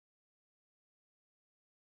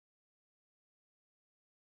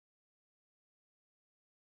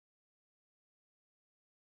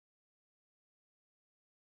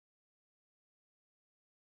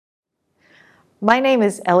My name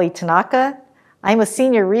is Elly Tanaka. I'm a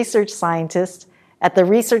senior research scientist at the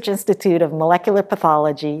Research Institute of Molecular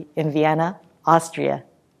Pathology in Vienna, Austria.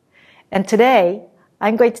 And today,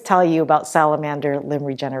 I'm going to tell you about salamander limb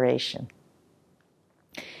regeneration.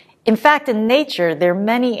 In fact, in nature, there are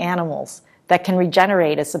many animals that can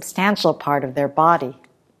regenerate a substantial part of their body.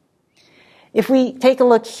 If we take a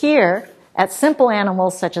look here at simple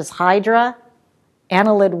animals such as hydra,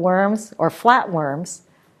 annelid worms, or flatworms,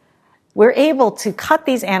 we're able to cut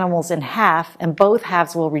these animals in half and both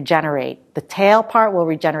halves will regenerate. The tail part will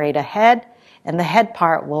regenerate a head and the head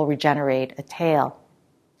part will regenerate a tail.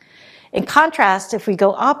 In contrast, if we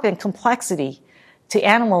go up in complexity to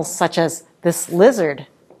animals such as this lizard,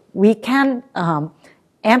 we can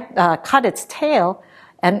cut its tail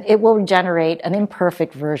and it will regenerate an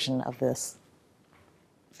imperfect version of this.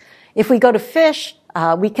 If we go to fish,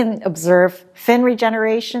 we can observe fin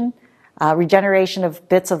regeneration, regeneration of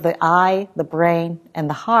bits of the eye, the brain, and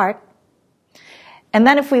the heart. And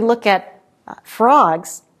then if we look at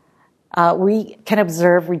frogs, we can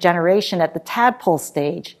observe regeneration at the tadpole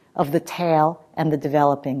stage of the tail and the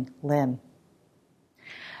developing limb.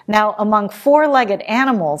 Now, among four-legged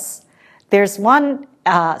animals, there's one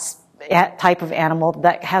type of animal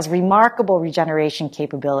that has remarkable regeneration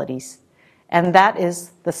capabilities, and that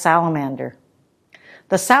is the salamander.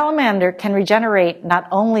 The salamander can regenerate not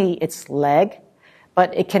only its leg,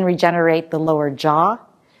 but it can regenerate the lower jaw,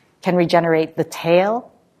 can regenerate the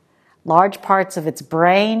tail, large parts of its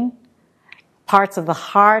brain, parts of the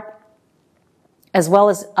heart, as well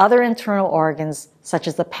as other internal organs such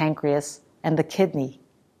as the pancreas and the kidney.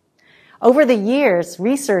 Over the years,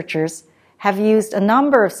 researchers have used a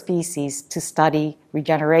number of species to study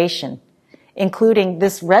regeneration, including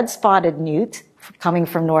this red-spotted newt coming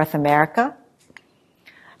from North America,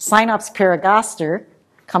 Synops pyrogaster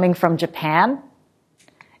coming from Japan,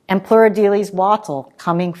 and Pleurodeles wattle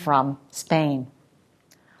coming from Spain.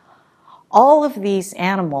 All of these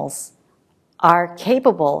animals are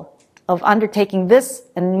capable of undertaking this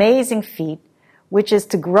amazing feat, which is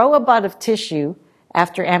to grow a bud of tissue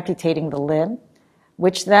after amputating the limb,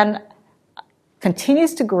 which then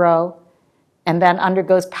continues to grow and then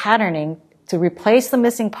undergoes patterning to replace the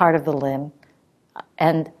missing part of the limb,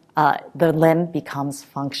 and the limb becomes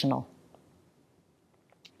functional.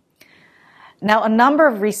 Now, a number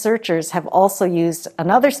of researchers have also used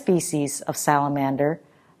another species of salamander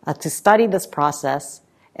to study this process,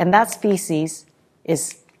 and that species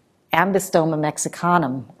is Ambystoma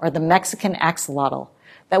mexicanum, or the Mexican axolotl,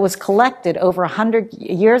 that was collected over 100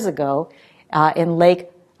 years ago in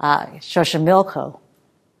Lake Xochimilco.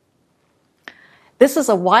 This is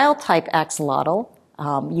a wild-type axolotl.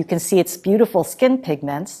 You can see its beautiful skin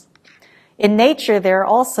pigments. In nature, there are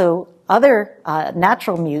also other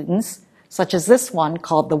natural mutants, such as this one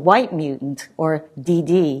called the white mutant, or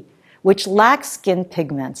DD, which lacks skin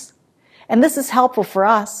pigments. And this is helpful for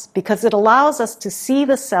us because it allows us to see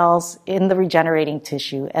the cells in the regenerating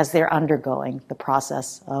tissue as they're undergoing the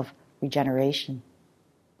process of regeneration.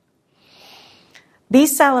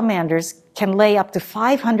 These salamanders can lay up to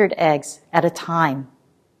 500 eggs at a time.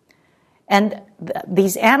 And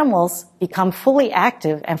these animals become fully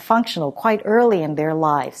active and functional quite early in their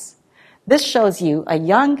lives. This shows you a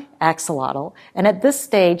young axolotl, and at this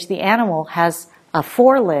stage, the animal has a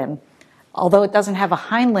forelimb, although it doesn't have a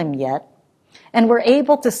hind limb yet. And we're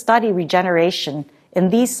able to study regeneration in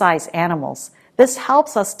these size animals. This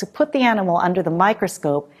helps us to put the animal under the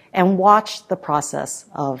microscope and watch the process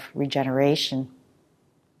of regeneration.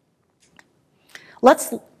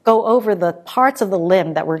 Let's go over the parts of the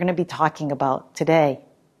limb that we're going to be talking about today.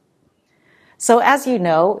 So as you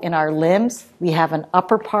know, in our limbs, we have an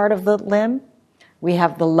upper part of the limb, we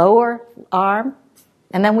have the lower arm,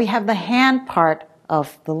 and then we have the hand part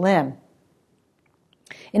of the limb.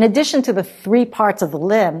 In addition to the three parts of the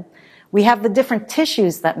limb, we have the different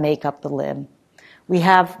tissues that make up the limb. We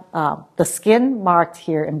have the skin marked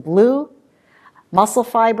here in blue, muscle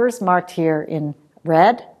fibers marked here in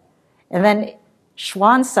red, and then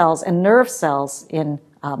Schwann cells and nerve cells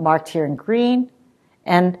marked here in green,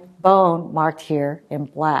 and bone marked here in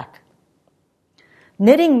black.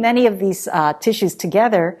 Knitting many of these tissues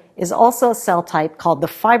together is also a cell type called the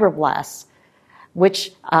fibroblasts,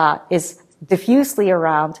 which is diffusely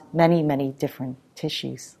around many, many different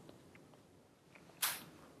tissues.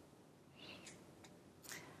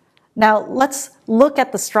 Now, let's look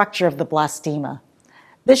at the structure of the blastema.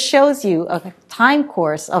 This shows you a time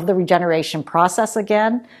course of the regeneration process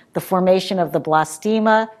again, the formation of the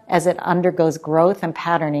blastema as it undergoes growth and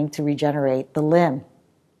patterning to regenerate the limb.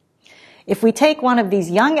 If we take one of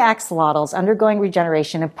these young axolotls undergoing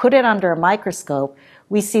regeneration and put it under a microscope,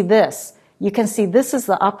 we see this. you can see this is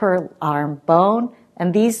the upper arm bone,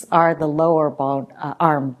 and these are the lower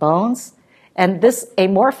arm bones. And this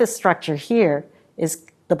amorphous structure here is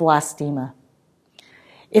the blastema.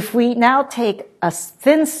 If we now take a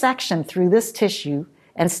thin section through this tissue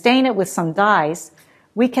and stain it with some dyes,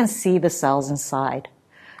 we can see the cells inside.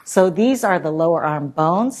 So these are the lower arm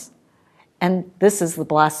bones, and this is the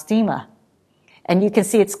blastema. And you can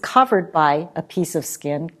see it's covered by a piece of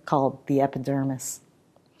skin called the epidermis.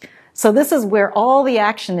 So this is where all the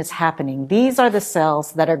action is happening. These are the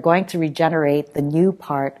cells that are going to regenerate the new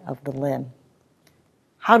part of the limb.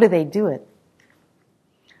 How do they do it?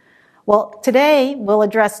 Well, today we'll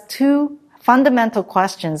address two fundamental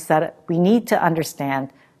questions that we need to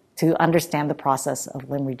understand the process of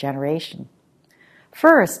limb regeneration.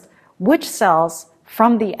 First, which cells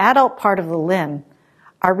from the adult part of the limb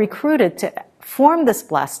are recruited to form this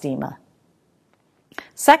blastema?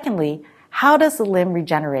 Secondly, how does the limb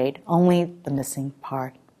regenerate only the missing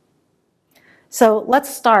part? So let's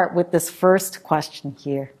start with this first question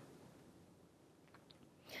here.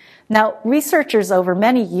 Now, researchers over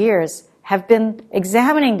many years have been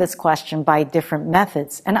examining this question by different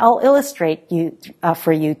methods, and I'll illustrate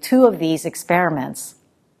for you two of these experiments.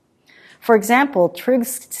 For example, Trygve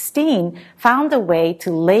Steen found a way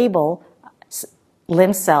to label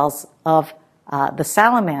limb cells of the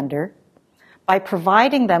salamander by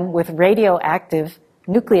providing them with radioactive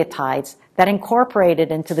nucleotides that incorporated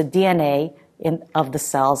into the DNA of the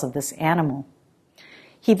cells of this animal.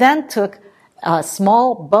 He then took a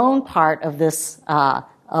small bone part of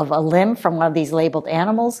of a limb from one of these labeled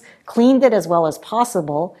animals, cleaned it as well as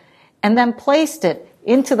possible, and then placed it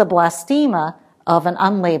into the blastema of an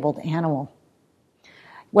unlabeled animal.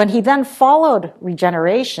 When he then followed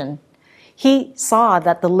regeneration, he saw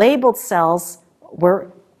that the labeled cells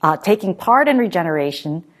were taking part in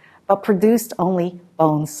regeneration, but produced only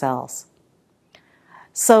bone cells.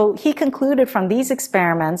 So he concluded from these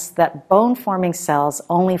experiments that bone-forming cells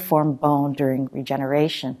only form bone during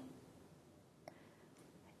regeneration.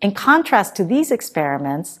 In contrast to these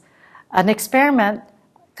experiments, an experiment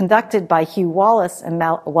conducted by Hugh Wallace and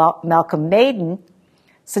Malcolm Maiden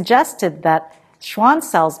suggested that Schwann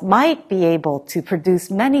cells might be able to produce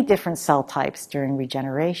many different cell types during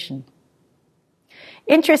regeneration.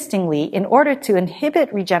 Interestingly, in order to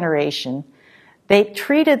inhibit regeneration, they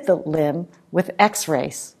treated the limb with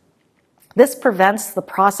X-rays. This prevents the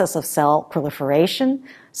process of cell proliferation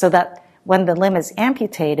so that when the limb is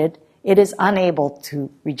amputated, it is unable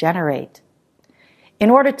to regenerate. In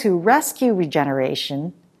order to rescue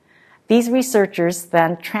regeneration, these researchers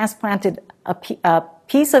then transplanted a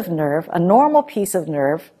piece of nerve, a normal piece of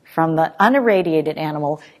nerve, from the unirradiated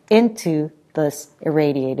animal into this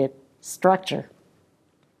irradiated structure.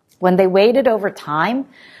 When they waited over time,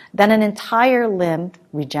 then an entire limb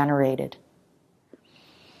regenerated.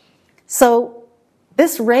 So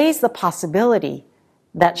this raised the possibility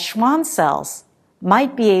that Schwann cells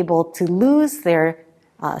might be able to lose their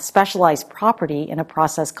specialized property in a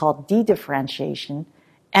process called dedifferentiation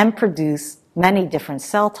and produce many different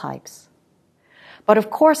cell types. But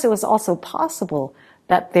of course, it was also possible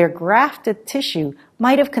that their grafted tissue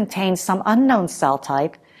might have contained some unknown cell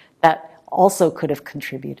type that also could have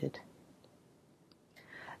contributed.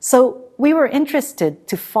 So we were interested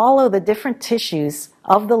to follow the different tissues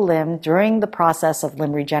of the limb during the process of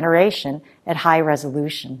limb regeneration at high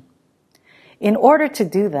resolution. In order to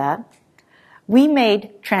do that, we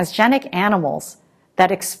made transgenic animals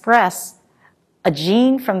that express a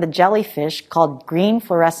gene from the jellyfish called green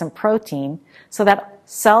fluorescent protein so that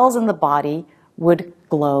cells in the body would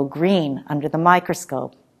glow green under the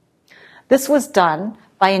microscope. This was done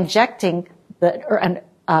by injecting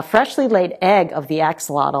a freshly laid egg of the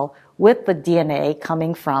axolotl with the DNA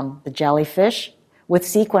coming from the jellyfish with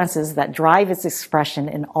sequences that drive its expression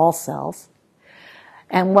in all cells.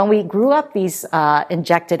 And when we grew up these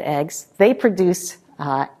injected eggs, they produced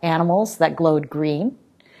animals that glowed green.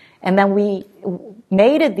 And then we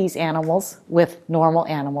mated these animals with normal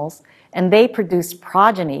animals, and they produced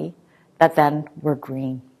progeny that then were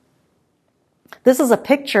green. This is a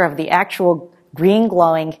picture of the actual green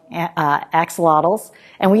glowing axolotls,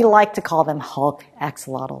 and we like to call them Hulk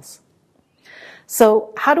axolotls.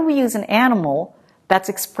 So how do we use an animal that's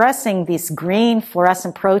expressing this green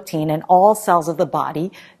fluorescent protein in all cells of the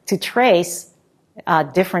body to trace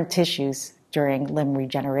different tissues during limb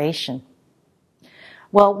regeneration?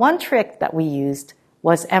 Well, one trick that we used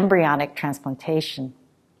was embryonic transplantation.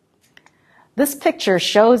 This picture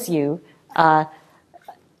shows you a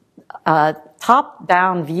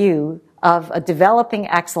top-down view of a developing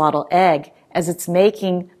axolotl egg as it's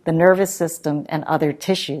making the nervous system and other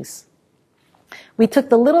tissues. We took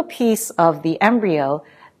the little piece of the embryo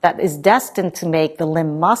that is destined to make the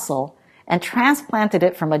limb muscle and transplanted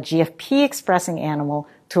it from a GFP-expressing animal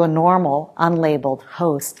to a normal, unlabeled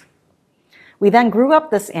host. We then grew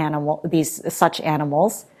up such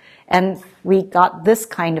animals, and we got this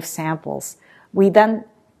kind of samples. We then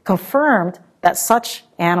confirmed that such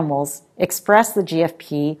animals express the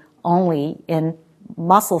GFP only in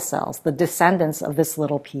muscle cells, the descendants of this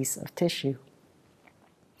little piece of tissue.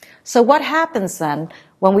 So what happens then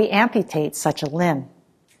when we amputate such a limb?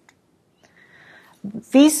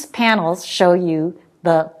 These panels show you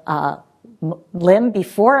the limb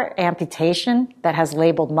before amputation that has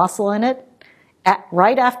labeled muscle in it,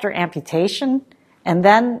 right after amputation, and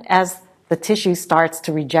then as the tissue starts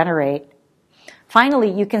to regenerate.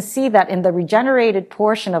 Finally, you can see that in the regenerated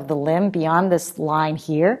portion of the limb beyond this line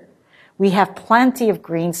here, we have plenty of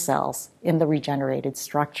green cells in the regenerated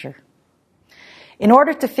structure. In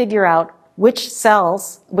order to figure out which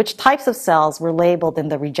types of cells were labeled in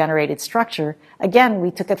the regenerated structure, again,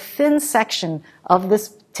 we took a thin section of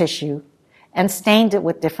this tissue and stained it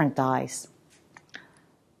with different dyes.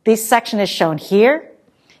 This section is shown here.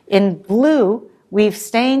 In blue, we've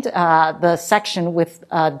stained the section with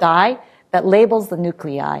a dye that labels the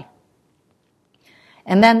nuclei.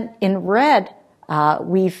 And then in red,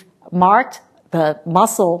 we've marked the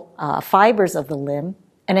muscle fibers of the limb,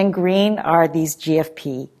 and in green are these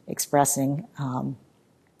GFP-expressing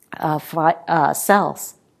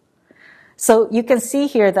cells. So you can see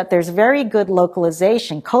here that there's very good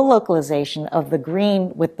localization, co-localization of the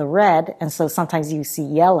green with the red, and so sometimes you see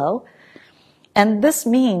yellow. And this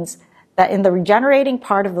means that in the regenerating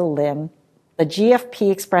part of the limb, the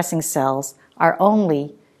GFP-expressing cells are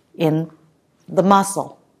only in the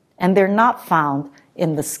muscle, and they're not found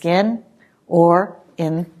in the skin or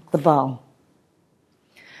in the bone.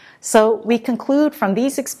 So we conclude from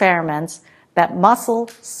these experiments that muscle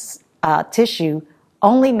tissue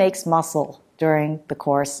only makes muscle during the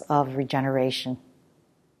course of regeneration.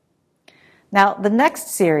 Now, the next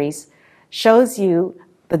series shows you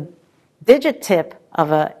the digit tip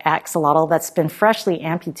of an axolotl that's been freshly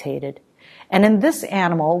amputated. And in this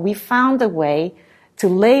animal, we found a way to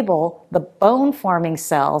label the bone-forming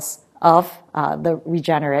cells of the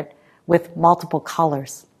regenerate with multiple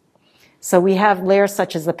colors. So we have layers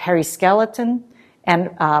such as the periskeleton and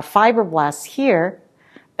fibroblasts here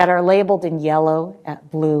that are labeled in yellow,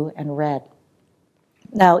 blue, and red.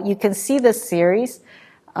 Now, you can see this series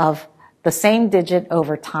of the same digit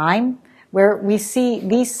over time, where we see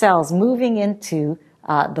these cells moving into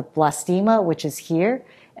the blastema, which is here,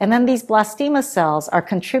 and then these blastema cells are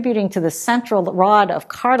contributing to the central rod of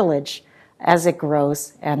cartilage as it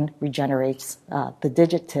grows and regenerates the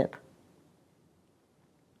digit tip.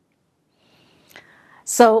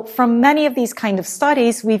 So from many of these kind of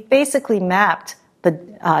studies, we've basically mapped the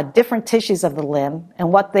different tissues of the limb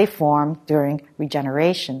and what they form during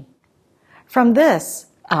regeneration. From this,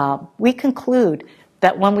 we conclude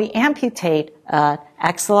that when we amputate an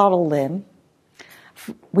axolotl limb,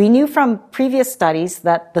 we knew from previous studies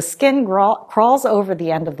that the skin crawls over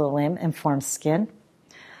the end of the limb and forms skin.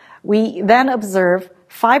 We then observe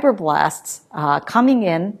fibroblasts coming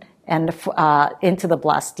in and into the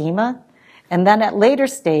blastema. And then at later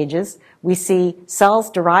stages, we see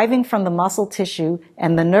cells deriving from the muscle tissue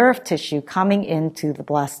and the nerve tissue coming into the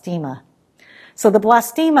blastema. So the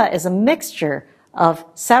blastema is a mixture of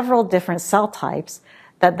several different cell types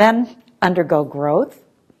that then undergo growth.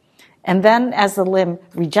 And then as the limb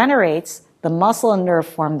regenerates, the muscle and nerve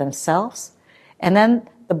form themselves. And then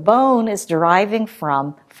the bone is deriving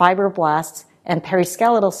from fibroblasts and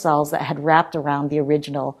periskeletal cells that had wrapped around the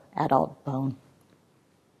original adult bone.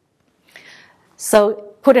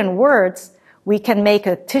 So put in words, we can make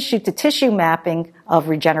a tissue-to-tissue mapping of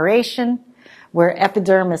regeneration, where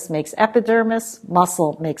epidermis makes epidermis,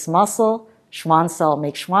 muscle makes muscle, Schwann cell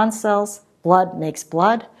makes Schwann cells, blood makes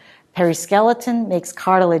blood, periskeleton makes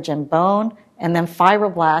cartilage and bone, and then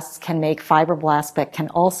fibroblasts can make fibroblasts, but can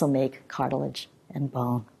also make cartilage and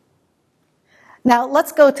bone. Now,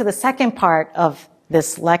 let's go to the second part of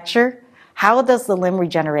this lecture. How does the limb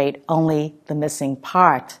regenerate only the missing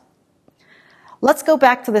part? Let's go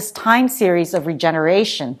back to this time series of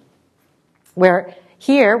regeneration, where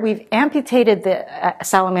here we've amputated the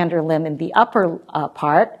salamander limb in the upper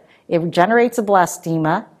part. It regenerates a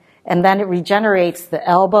blastema, and then it regenerates the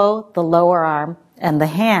elbow, the lower arm, and the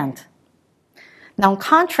hand. Now, in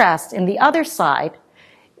contrast, in the other side,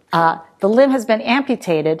 the limb has been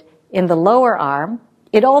amputated in the lower arm.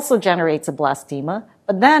 It also generates a blastema,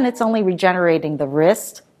 but then it's only regenerating the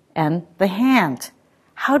wrist and the hand.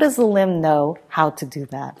 How does the limb know how to do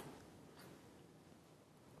that?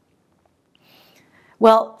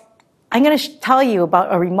 Well, I'm going to tell you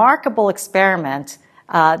about a remarkable experiment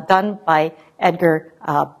done by Edgar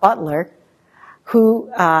Butler, who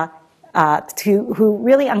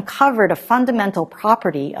really uncovered a fundamental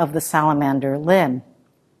property of the salamander limb.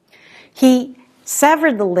 He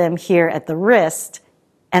severed the limb here at the wrist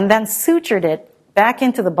and then sutured it back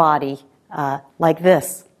into the body like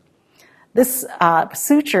this. This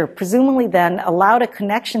suture presumably then allowed a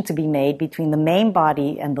connection to be made between the main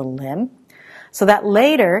body and the limb, so that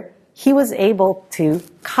later he was able to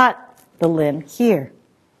cut the limb here.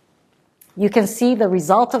 You can see the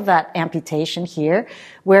result of that amputation here,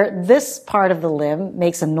 where this part of the limb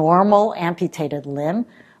makes a normal amputated limb,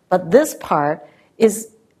 but this part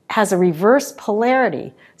has a reverse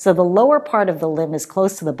polarity. So the lower part of the limb is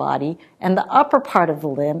close to the body, and the upper part of the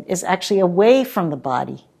limb is actually away from the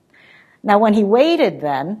body. Now, when he waited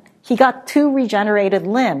then, he got two regenerated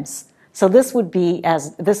limbs. So this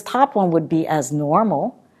top one would be as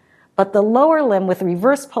normal, but the lower limb with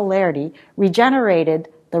reverse polarity regenerated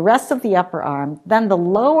the rest of the upper arm, then the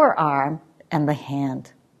lower arm, and the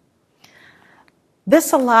hand.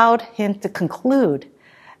 This allowed him to conclude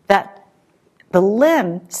that the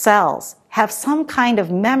limb cells have some kind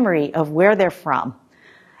of memory of where they're from.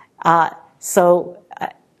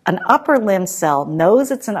 An upper limb cell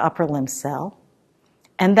knows it's an upper limb cell,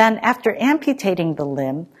 and then after amputating the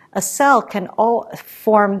limb, a cell can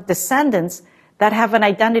form descendants that have an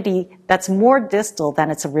identity that's more distal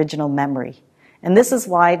than its original memory. And this is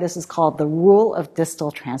why this is called the rule of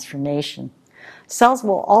distal transformation. Cells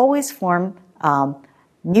will always form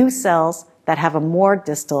new cells that have a more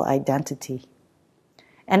distal identity.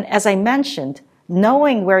 And as I mentioned,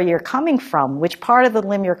 knowing where you're coming from, which part of the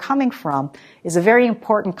limb you're coming from, is a very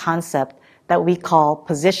important concept that we call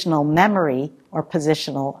positional memory or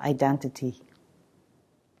positional identity.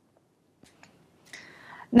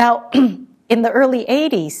 Now, in the early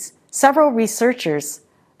 80s, several researchers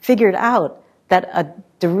figured out that a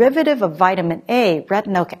derivative of vitamin A,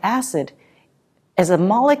 retinoic acid, is a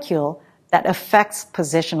molecule that affects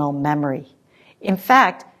positional memory. In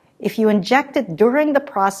fact, if you inject it during the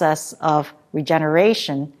process of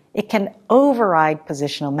regeneration, it can override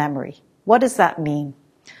positional memory. What does that mean?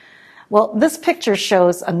 Well, this picture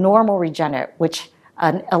shows a normal regenerate,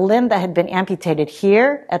 a limb that had been amputated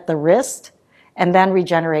here at the wrist and then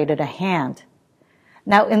regenerated a hand.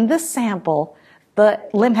 Now, in this sample, the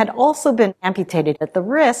limb had also been amputated at the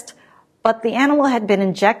wrist, but the animal had been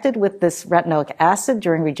injected with this retinoic acid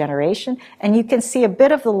during regeneration, and you can see a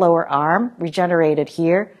bit of the lower arm regenerated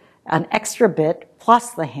here, an extra bit,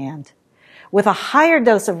 plus the hand. With a higher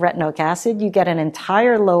dose of retinoic acid, you get an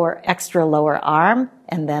entire extra lower arm,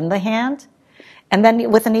 and then the hand. And then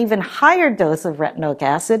with an even higher dose of retinoic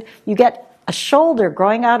acid, you get a shoulder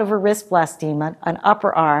growing out of a wrist blastema, an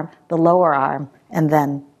upper arm, the lower arm, and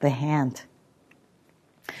then the hand.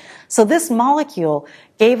 So this molecule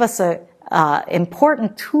gave us an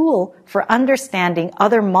important tool for understanding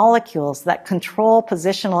other molecules that control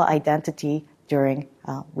positional identity during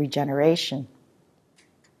regeneration.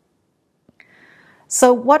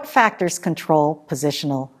 So what factors control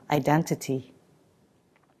positional identity?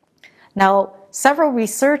 Now, several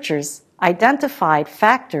researchers identified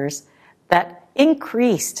factors that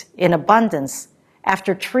increased in abundance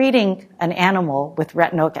after treating an animal with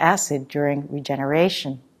retinoic acid during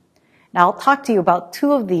regeneration. Now, I'll talk to you about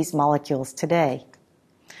two of these molecules today.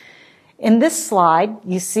 In this slide,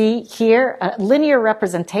 you see here a linear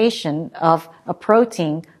representation of a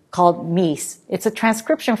protein called MEIS. It's a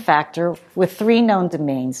transcription factor with three known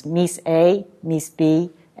domains, MEIS A, MEIS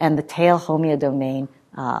B, and the tail homeodomain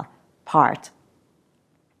part.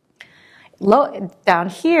 Down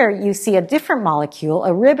here, you see a different molecule,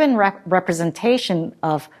 a ribbon representation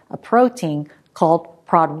of a protein called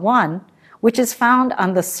PROD1, which is found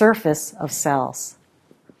on the surface of cells.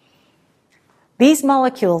 These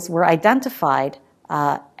molecules were identified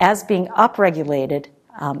as being upregulated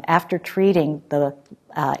after treating the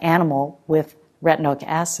animal with retinoic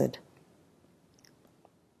acid.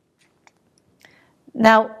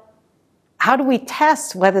 Now, how do we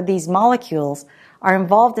test whether these molecules are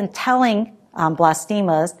involved in telling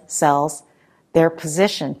blastema cells their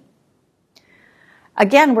position?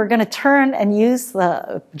 Again, we're going to turn and use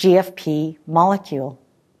the GFP molecule.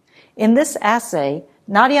 In this assay,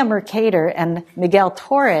 Nadia Mercader and Miguel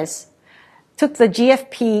Torres took the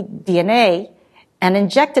GFP DNA and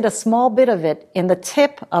injected a small bit of it in the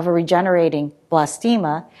tip of a regenerating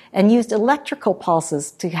blastema and used electrical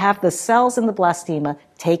pulses to have the cells in the blastema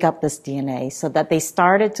take up this DNA so that they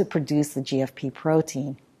started to produce the GFP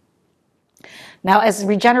protein. Now, as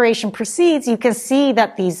regeneration proceeds, you can see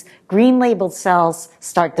that these green labeled cells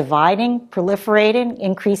start dividing, proliferating,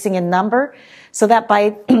 increasing in number, so that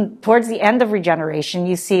by towards the end of regeneration,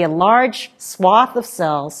 you see a large swath of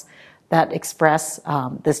cells that express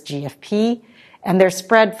this GFP, and they're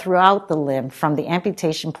spread throughout the limb from the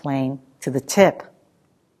amputation plane to the tip.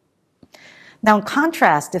 Now, in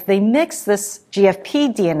contrast, if they mix this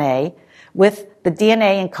GFP DNA with the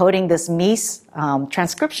DNA encoding this MEIS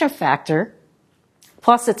transcription factor,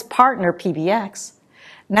 plus its partner PBX,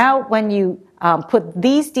 now when you put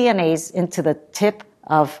these DNAs into the tip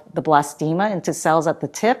of the blastema, into cells at the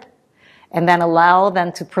tip, and then allow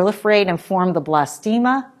them to proliferate and form the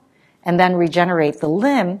blastema, and then regenerate the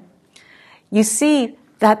limb, you see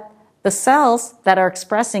that the cells that are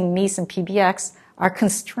expressing MEIS and PBX are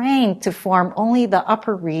constrained to form only the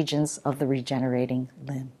upper regions of the regenerating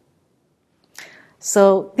limb.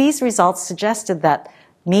 So these results suggested that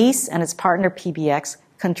MEIS and its partner PBX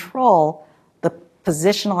control the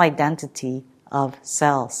positional identity of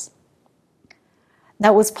cells.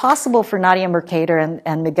 Now, it was possible for Nadia Mercader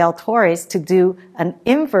and Miguel Torres to do an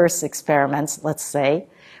inverse experiment, let's say,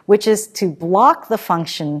 which is to block the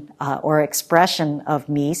function or expression of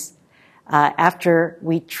MEIS after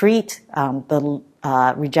we treat the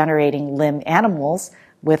regenerating limb animals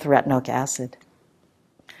with retinoic acid.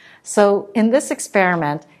 So in this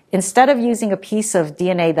experiment, instead of using a piece of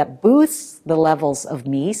DNA that boosts the levels of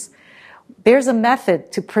MEIS, there's a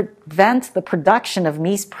method to prevent the production of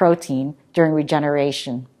MEIS protein during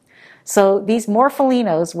regeneration. So these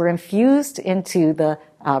morpholinos were infused into the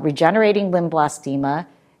regenerating limb blastema,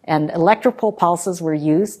 and electrical pulses were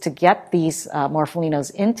used to get these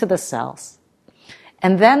morpholinos into the cells.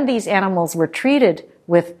 And then these animals were treated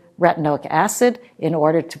with retinoic acid in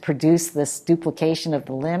order to produce this duplication of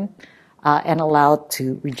the limb and allowed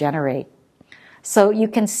to regenerate. So you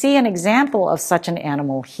can see an example of such an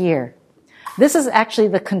animal here. This is actually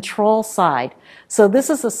the control side. So this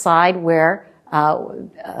is the side where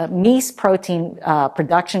MEIS protein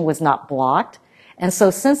production was not blocked. And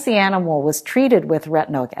so since the animal was treated with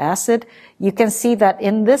retinoic acid, you can see that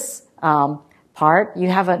in this part, you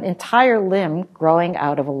have an entire limb growing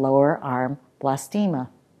out of a lower arm blastema.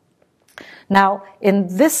 Now,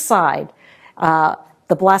 in this side, the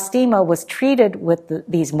blastema was treated with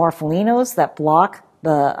these morpholinos that block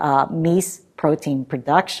the MEIS protein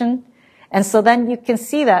production. And so then you can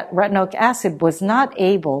see that retinoic acid was not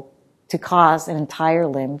able to cause an entire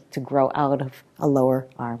limb to grow out of a lower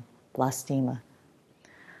arm blastema.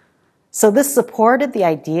 So this supported the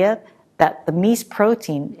idea that the MEIS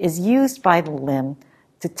protein is used by the limb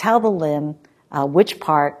to tell the limb which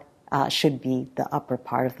part should be the upper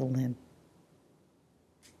part of the limb.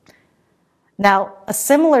 Now, a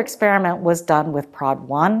similar experiment was done with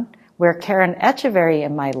PROD1, where Karen Echeverry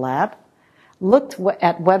in my lab looked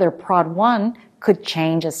at whether PROD1 could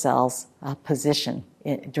change a cell's position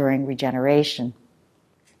during regeneration.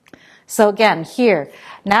 So again, here,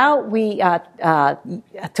 now we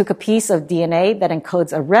took a piece of DNA that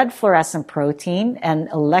encodes a red fluorescent protein and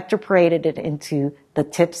electroporated it into the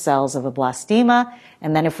tip cells of a blastema.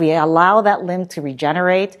 And then if we allow that limb to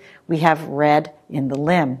regenerate, we have red in the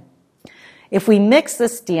limb. If we mix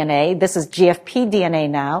this DNA, this is GFP DNA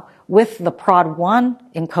now, with the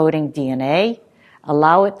PROD1 encoding DNA,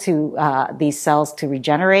 allow it to these cells to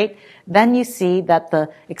regenerate, then you see that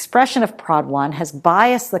the expression of PROD1 has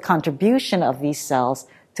biased the contribution of these cells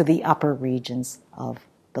to the upper regions of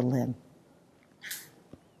the limb.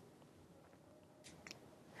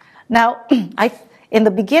 Now, in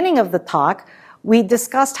the beginning of the talk, we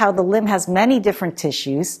discussed how the limb has many different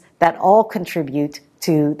tissues that all contribute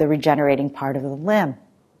to the regenerating part of the limb.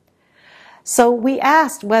 So we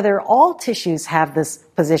asked whether all tissues have this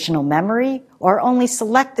positional memory or only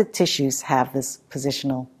selected tissues have this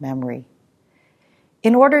positional memory.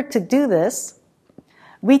 In order to do this,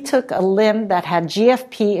 we took a limb that had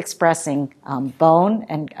GFP expressing bone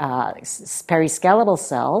and periskeletal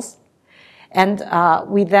cells, and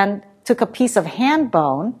we then took a piece of hand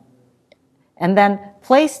bone and then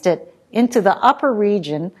placed it into the upper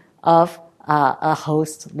region of a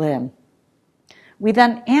host limb. We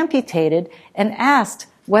then amputated and asked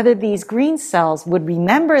whether these green cells would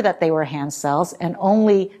remember that they were hand cells and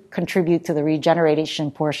only contribute to the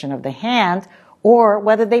regeneration portion of the hand, or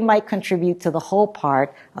whether they might contribute to the whole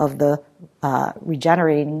part of the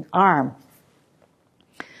regenerating arm.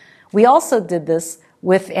 We also did this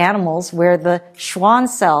with animals where the Schwann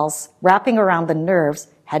cells wrapping around the nerves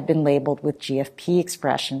had been labeled with GFP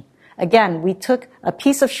expression. Again, we took a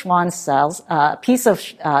piece of Schwann cells, a piece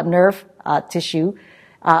of nerve tissue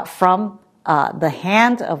from the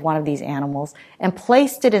hand of one of these animals and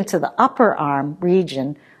placed it into the upper arm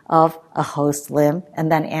region of a host limb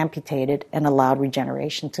and then amputated and allowed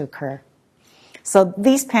regeneration to occur. So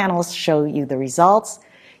these panels show you the results.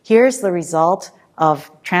 Here's the result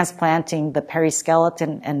of transplanting the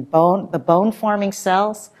periskeleton and the bone-forming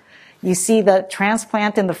cells. You see the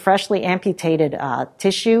transplant in the freshly amputated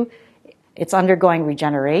tissue. It's undergoing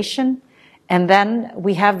regeneration. And then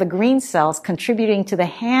we have the green cells contributing to the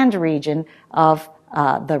hand region of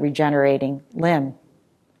the regenerating limb.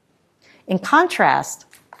 In contrast,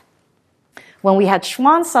 when we had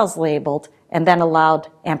Schwann cells labeled and then allowed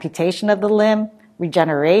amputation of the limb,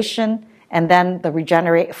 regeneration, and then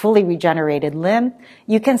the fully regenerated limb,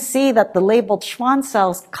 you can see that the labeled Schwann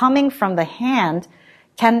cells coming from the hand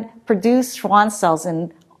can produce Schwann cells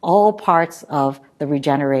in all parts of the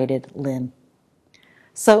regenerated limb.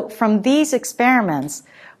 So from these experiments,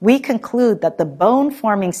 we conclude that the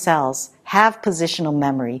bone-forming cells have positional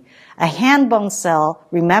memory. A hand bone cell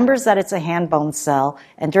remembers that it's a hand bone cell,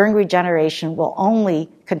 and during regeneration will only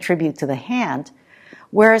contribute to the hand,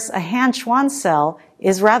 whereas a hand Schwann cell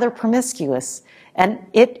is rather promiscuous, and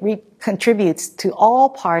it contributes to all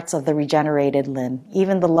parts of the regenerated limb,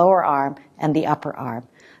 even the lower arm and the upper arm.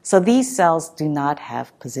 So these cells do not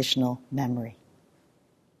have positional memory.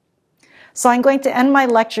 So I'm going to end my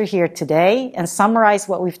lecture here today and summarize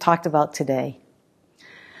what we've talked about today.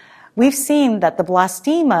 We've seen that the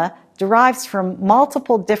blastema derives from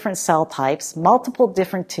multiple different cell types, multiple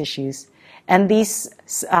different tissues, and these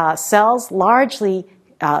cells largely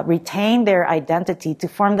retain their identity to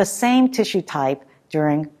form the same tissue type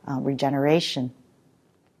during regeneration.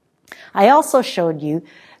 I also showed you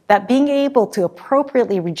that being able to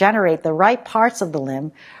appropriately regenerate the right parts of the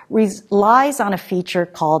limb relies on a feature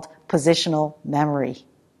called positional memory.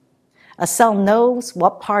 A cell knows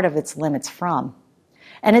what part of its limb it's from.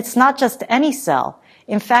 And it's not just any cell.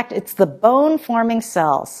 In fact, it's the bone-forming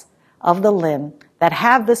cells of the limb that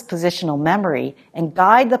have this positional memory and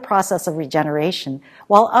guide the process of regeneration,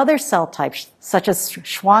 while other cell types, such as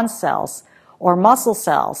Schwann cells or muscle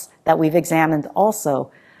cells that we've examined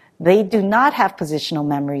also, they do not have positional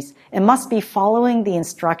memories and must be following the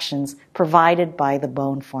instructions provided by the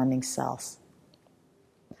bone-forming cells.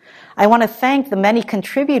 I want to thank the many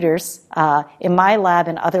contributors in my lab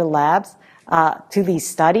and other labs to these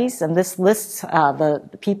studies, and this lists the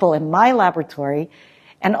people in my laboratory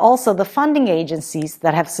and also the funding agencies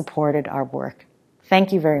that have supported our work.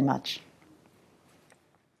 Thank you very much.